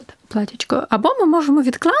 Наприклад, платічко. Або ми можемо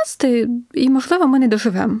відкласти, і, можливо, ми не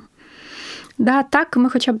доживемо. Так, ми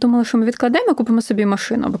хоча б думали, що ми відкладемо, купимо собі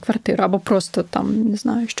машину або квартиру, або просто там, не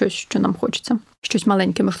знаю, щось, що нам хочеться. Щось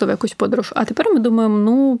маленьке, можливо, якусь подорож. А тепер ми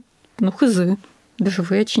думаємо, хизи.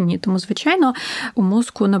 Доживу я чи ні. Тому, звичайно, у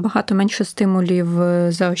мозку набагато менше стимулів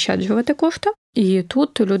заощаджувати кошти. І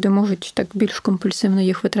тут люди можуть так більш компульсивно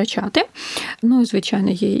їх витрачати. І, звичайно,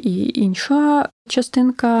 є і інша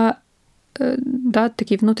частинка,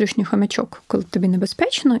 такий внутрішній хомячок, коли тобі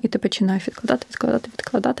небезпечно, і ти починаєш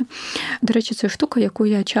відкладати. До речі, це штука, яку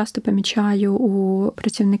я часто помічаю у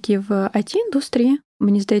працівників IT-індустрії.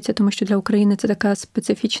 Мені здається, тому що для України це така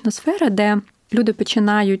специфічна сфера, де люди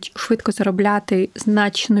починають швидко заробляти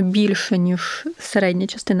значно більше, ніж середня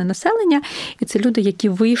частина населення. І це люди, які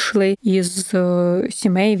вийшли із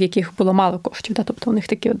сімей, в яких було мало коштів. Тобто у них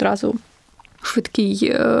такий одразу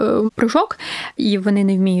швидкий прыжок, і вони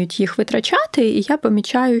не вміють їх витрачати. І я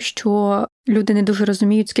помічаю, що Люди не дуже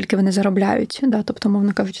розуміють, скільки вони заробляють. Да? Тобто,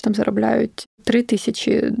 мовно кажучи, там заробляють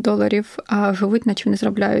 $3000, а живуть, наче вони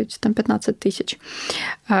заробляють там 15 тисяч.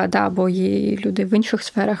 Да, бо є люди в інших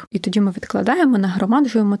сферах. І тоді ми відкладаємо,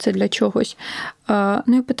 нагромаджуємо це для чогось.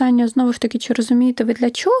 Ну і питання, знову ж таки, чи розумієте ви для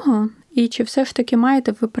чого? І чи все ж таки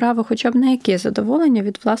маєте ви право хоча б на яке задоволення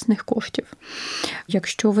від власних коштів?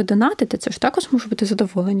 Якщо ви донатите, це ж також може бути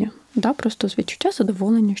задоволення. Да? Просто з відчуття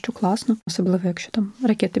задоволення, що класно. Особливо, якщо там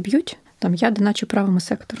ракети б'ють. Там я доначу правому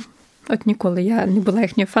сектору. От ніколи я не була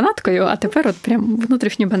їхньою фанаткою, а тепер от прям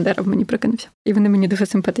внутрішній Бандера в мені прокинувся. І вони мені дуже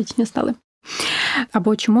симпатичні стали.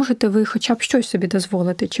 Або чи можете ви хоча б щось собі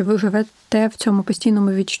дозволити? Чи ви живете в цьому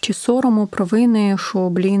постійному відчутті сорому, провини,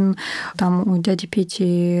 що, там у дяді Петі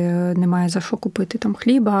немає за що купити там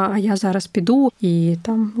хліба, а я зараз піду і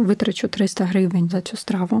там витрачу 300 гривень за цю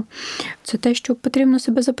страву. Це те, що потрібно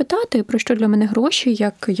себе запитати, про що для мене гроші,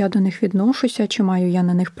 як я до них відношуся, чи маю я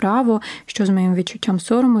на них право, що з моїм відчуттям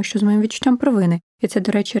сорому, що з моїм відчуттям провини. І це,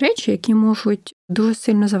 до речі, речі, які можуть дуже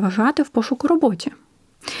сильно заважати в пошуку роботі.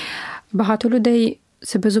 Багато людей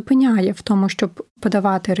себе зупиняє в тому, щоб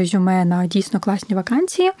подавати резюме на дійсно класні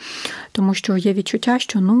вакансії, тому що є відчуття,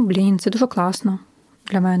 що, це дуже класно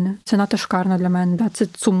для мене, це надто шикарно для мене, да, це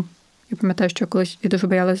ЦУМ. Я пам'ятаю, що колись я дуже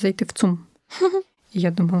боялася зайти в ЦУМ. І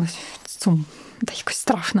я думала, ЦУМ, якось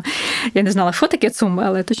страшно. Я не знала, що таке ЦУМ,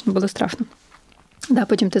 але точно було страшно. Да,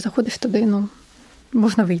 потім ти заходиш туди,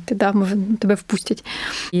 можна вийти, да, тебе впустять.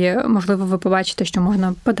 І, можливо, ви побачите, що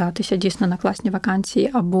можна податися дійсно на класні вакансії,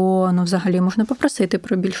 або, взагалі, можна попросити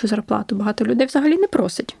про більшу зарплату. Багато людей взагалі не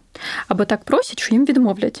просять. Або так просять, що їм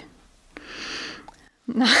відмовлять.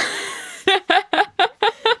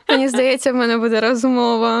 Мені здається, в мене буде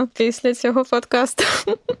розмова після цього подкасту.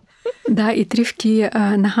 Да, і трішки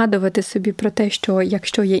нагадувати собі про те, що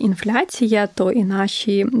якщо є інфляція, то і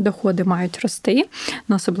наші доходи мають рости.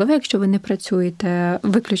 Особливо, якщо ви не працюєте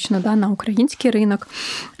виключно на український ринок.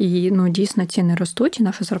 І дійсно ціни ростуть, і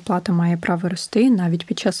наша зарплата має право рости. Навіть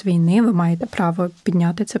під час війни ви маєте право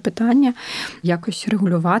підняти це питання, якось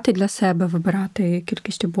регулювати для себе, вибирати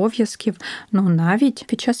кількість обов'язків. Навіть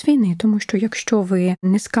під час війни. Тому що якщо ви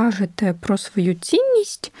не скажете про свою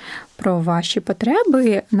цінність, про ваші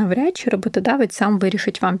потреби, навряд чи роботодавець сам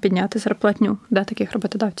вирішить вам підняти зарплатню. Да, таких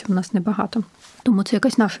роботодавців у нас небагато. Тому це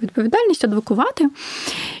якась наша відповідальність адвокувати.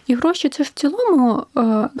 І гроші – це ж в цілому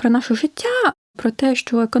про наше життя, про те,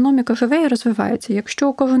 що економіка живе і розвивається.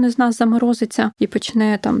 Якщо кожен із нас заморозиться і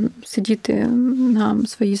почне там сидіти на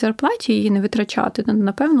своїй зарплаті і не витрачати, то,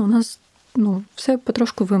 напевно, у нас все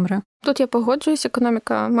потрошку вимре. Тут я погоджуюсь,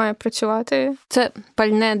 економіка має працювати. Це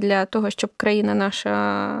пальне для того, щоб країна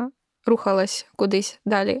наша рухалась кудись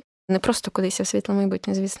далі. Не просто кудись, а в світле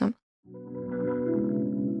майбутнє, звісно.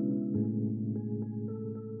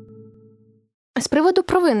 З приводу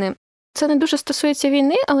провини. Це не дуже стосується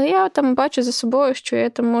війни, але я там бачу за собою, що я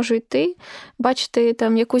там можу йти, бачити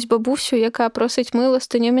там якусь бабусю, яка просить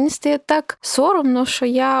милостиню. Мені стає так соромно, що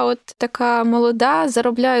я от така молода,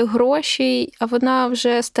 заробляю гроші, а вона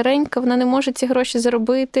вже старенька, вона не може ці гроші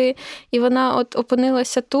заробити, і вона от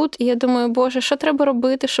опинилася тут, і я думаю, Боже, що треба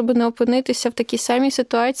робити, щоб не опинитися в такій самій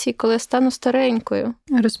ситуації, коли я стану старенькою?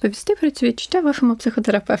 Розповісти про ці відчуття вашому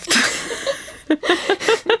психотерапевту.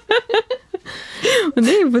 У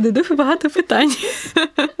неї буде дуже багато питань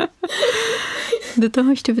до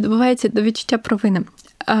того, що відбувається, до відчуття провини.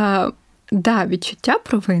 Відчуття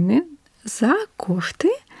провини за кошти,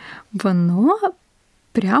 воно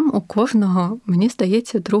прям у кожного, мені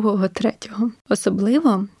здається, другого, третього.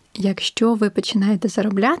 Особливо, якщо ви починаєте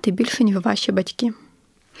заробляти більше, ніж ваші батьки.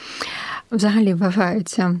 Взагалі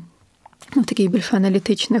вважається в таких більш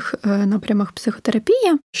аналітичних напрямах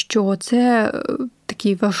психотерапії, що це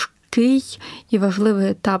такий важкий і важливий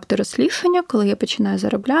етап дорослішання, коли я починаю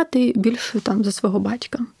заробляти більше за свого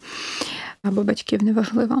батька. Або батьків,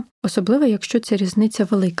 неважливо. Особливо, якщо ця різниця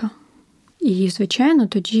велика. І, звичайно,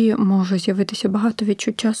 тоді може з'явитися багато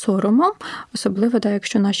відчуття сорому, особливо,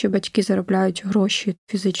 якщо наші батьки заробляють гроші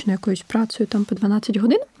фізично якоюсь працею по 12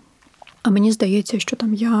 годин. А мені здається, що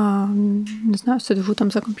я, не знаю, сиджу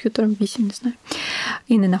за комп'ютером 8, не знаю.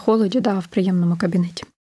 І не на холоді, а в приємному кабінеті.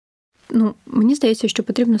 Мені здається, що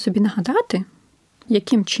потрібно собі нагадати,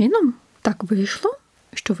 яким чином так вийшло,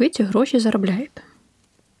 що ви ці гроші заробляєте.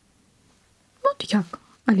 Як,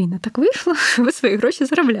 Аліна, так вийшло, що ви свої гроші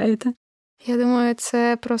заробляєте? Я думаю,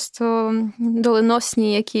 це просто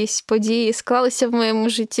доленосні якісь події склалися в моєму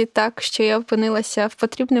житті так, що я опинилася в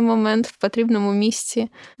потрібний момент, в потрібному місці.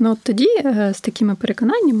 Тоді з такими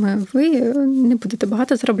переконаннями ви не будете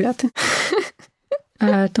багато заробляти.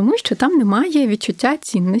 Тому що там немає відчуття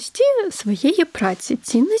цінності своєї праці,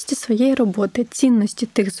 цінності своєї роботи, цінності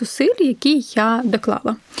тих зусиль, які я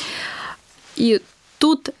доклала. І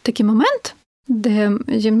тут такий момент, де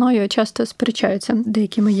зі мною часто сперечаються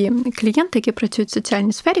деякі мої клієнти, які працюють в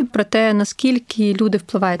соціальній сфері, про те, наскільки люди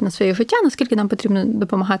впливають на своє життя, наскільки нам потрібно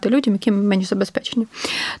допомагати людям, які менш забезпечені.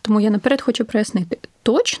 Тому я наперед хочу прояснити.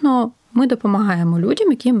 Точно ми допомагаємо людям,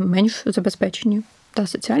 які менш забезпечені. Та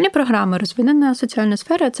соціальні програми, розвинена соціальна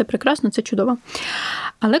сфера – це прекрасно, це чудово.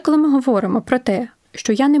 Але коли ми говоримо про те,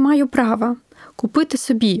 що я не маю права купити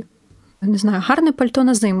собі, не знаю, гарне пальто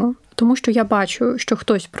на зиму, тому що я бачу, що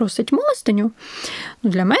хтось просить милостиню,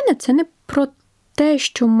 для мене це не про те,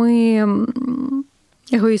 що ми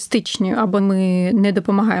егоїстичні або ми не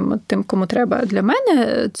допомагаємо тим, кому треба. Для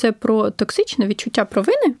мене це про токсичне відчуття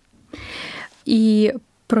провини і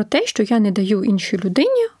про те, що я не даю іншій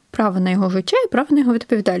людині право на його життя і право на його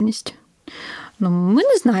відповідальність. Ми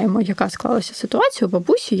не знаємо, яка склалася ситуація у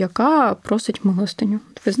бабусі, яка просить милостиню.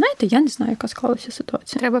 Ви знаєте, я не знаю, яка склалася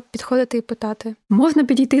ситуація. Треба підходити і питати. Можна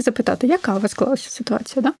підійти і запитати, яка у вас склалася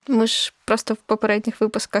ситуація, да? Ми ж просто в попередніх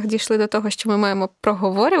випусках дійшли до того, що ми маємо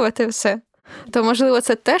проговорювати все. То, можливо,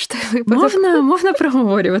 це теж той випадок? Можна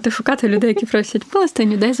проговорювати, шукати людей, які просять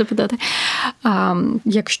милостиню, людей запитати.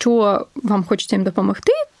 Якщо вам хочеться їм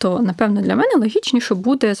допомогти, то, напевно, для мене логічніше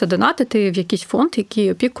буде задонатити в якийсь фонд,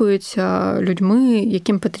 який опікується людьми,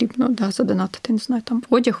 яким потрібно задонатити, не знаю, там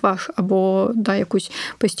одяг ваш або якусь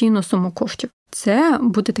постійну суму коштів. Це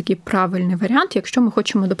буде такий правильний варіант, якщо ми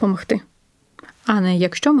хочемо допомогти. А не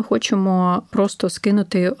якщо ми хочемо просто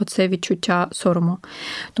скинути оце відчуття сорому.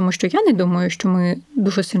 Тому що я не думаю, що ми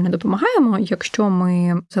дуже сильно допомагаємо, якщо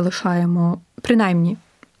ми залишаємо, принаймні,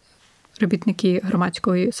 робітники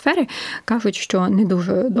громадської сфери кажуть, що не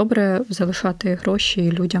дуже добре залишати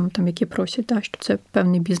гроші людям, там, які просять, що це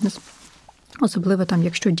певний бізнес. Особливо там,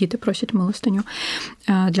 якщо діти просять милостиню.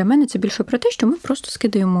 Для мене це більше про те, що ми просто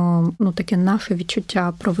скидаємо таке наше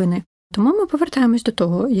відчуття провини. Тому ми повертаємось до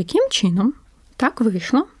того, яким чином так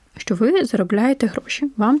вийшло, що ви заробляєте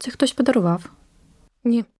гроші. Вам це хтось подарував?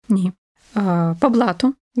 Ні. Ні. По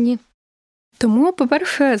блату? Ні. Тому,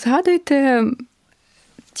 по-перше, згадуйте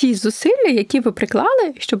ті зусилля, які ви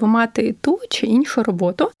приклали, щоб мати ту чи іншу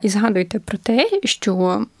роботу. І згадуйте про те,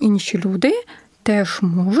 що інші люди теж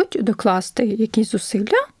можуть докласти якісь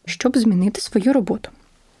зусилля, щоб змінити свою роботу.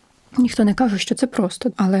 Ніхто не каже, що це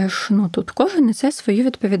просто, але ж тут кожен несе свою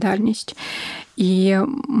відповідальність. І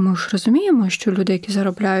ми ж розуміємо, що люди, які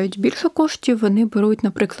заробляють більше коштів, вони беруть,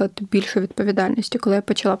 наприклад, більше відповідальності. Коли я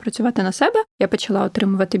почала працювати на себе, я почала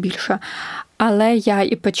отримувати більше, але я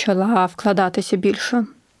і почала вкладатися більше.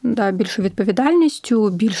 Більше відповідальністю,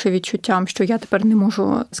 більше відчуттям, що я тепер не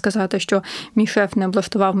можу сказати, що мій шеф не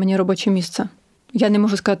облаштував мені робоче місце. Я не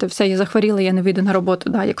можу сказати, все, я захворіла, я не вийду на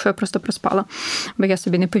роботу, якщо я просто проспала, бо я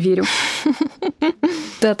собі не повірю.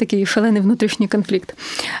 Такий шалений внутрішній конфлікт.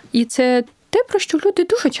 І це те, про що люди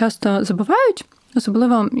дуже часто забувають.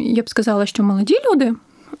 Особливо, я б сказала, що молоді люди,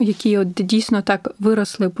 які дійсно так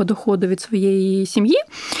виросли по доходу від своєї сім'ї,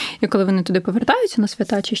 і коли вони туди повертаються на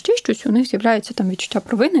свята чи ще щось, у них з'являється там відчуття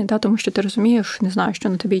провини, тому що ти розумієш, не знаю, що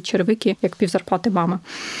на тобі черевики, як півзарплати мами.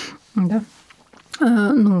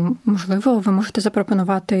 Можливо, ви можете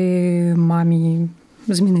запропонувати мамі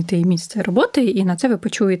змінити місце роботи, і на це ви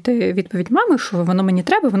почуєте відповідь мами, що воно мені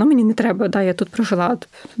треба, воно мені не треба. Я тут прожила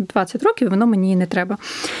 20 років, воно мені не треба.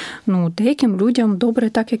 Деяким людям добре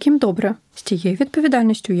так, як їм добре, з тією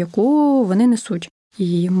відповідальністю, яку вони несуть.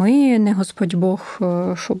 І ми не Господь Бог,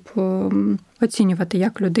 щоб оцінювати,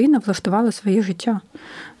 як людина влаштувала своє життя.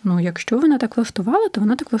 Якщо вона так влаштувала, то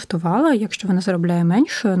вона так влаштувала. Якщо вона заробляє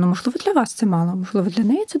менше, можливо, для вас це мало, можливо, для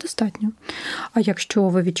неї це достатньо. А якщо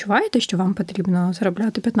ви відчуваєте, що вам потрібно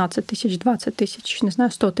заробляти 15 тисяч, 20 тисяч, не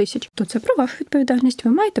знаю, 100 тисяч, то це про вашу відповідальність.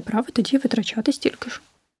 Ви маєте право тоді витрачати стільки ж.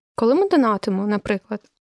 Коли ми донатимо, наприклад,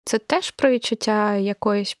 це теж про відчуття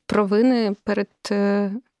якоїсь провини перед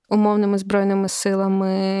умовними збройними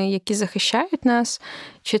силами, які захищають нас,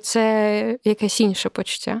 чи це якесь інше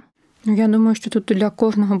почуття? Я думаю, що тут для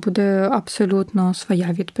кожного буде абсолютно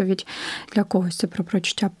своя відповідь. Для когось це про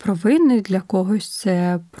почуття провини, для когось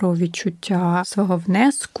це про відчуття свого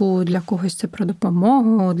внеску, для когось це про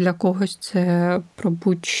допомогу, для когось це про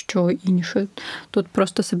будь-що інше. Тут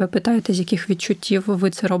просто себе питаєте, з яких відчуттів ви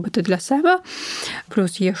це робите для себе.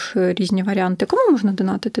 Плюс є ж різні варіанти. Кому можна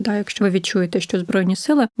донатити, якщо ви відчуєте, що Збройні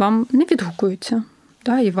сили вам не відгукуються?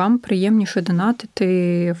 І вам приємніше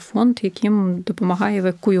донатити фонд, яким допомагає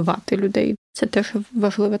евакуювати людей. Це теж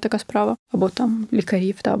важлива така справа. Або там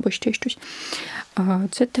лікарів, або ще щось.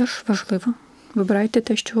 Це теж важливо. Вибирайте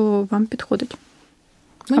те, що вам підходить.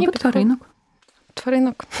 Або тваринок.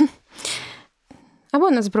 тваринок.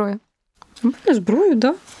 Або на зброю. На зброю,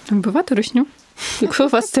 да. Вбивати русню. Якщо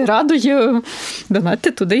вас це радує,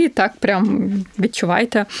 донатьте туди і так прям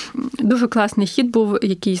відчувайте. Дуже класний хід був,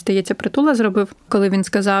 який, здається, Притула зробив, коли він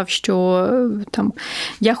сказав, що там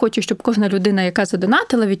я хочу, щоб кожна людина, яка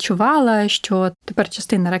задонатила, відчувала, що тепер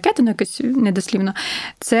частина ракети, якось недослівно,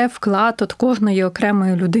 це вклад от кожної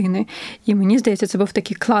окремої людини. І мені здається, це був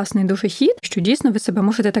такий класний дуже хід, що дійсно ви себе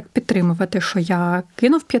можете так підтримувати, що я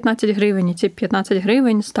кинув 15 гривень, і ці 15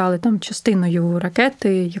 гривень стали там частиною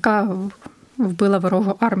ракети, яка вбила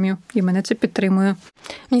ворожу армію, і мене це підтримує.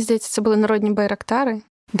 Мені здається, це були народні байрактари.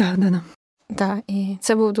 Да. Да, і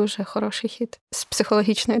це був дуже хороший хід з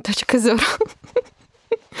психологічної точки зору.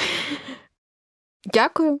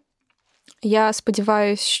 Дякую. Я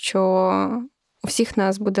сподіваюся, що у всіх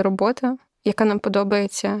нас буде робота, яка нам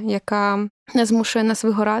подобається, яка не змушує нас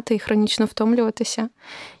вигорати і хронічно втомлюватися.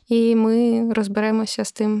 І ми розберемося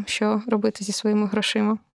з тим, що робити зі своїми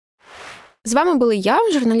грошима. З вами були я,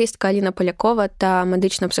 журналістка Аліна Полякова та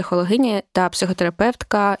медична психологиня та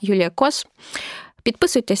психотерапевтка Юлія Кос.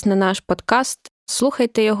 Підписуйтесь на наш подкаст,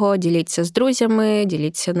 слухайте його, діліться з друзями,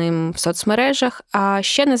 діліться ним в соцмережах, а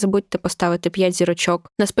ще не забудьте поставити 5 зірочок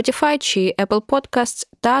на Spotify чи Apple Podcasts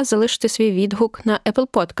та залишити свій відгук на Apple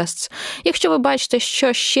Podcasts. Якщо ви бачите,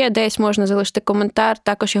 що ще десь можна залишити коментар,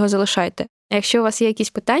 також його залишайте. А якщо у вас є якісь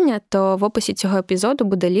питання, то в описі цього епізоду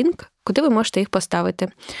буде лінк, куди ви можете їх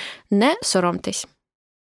поставити. Не соромтесь.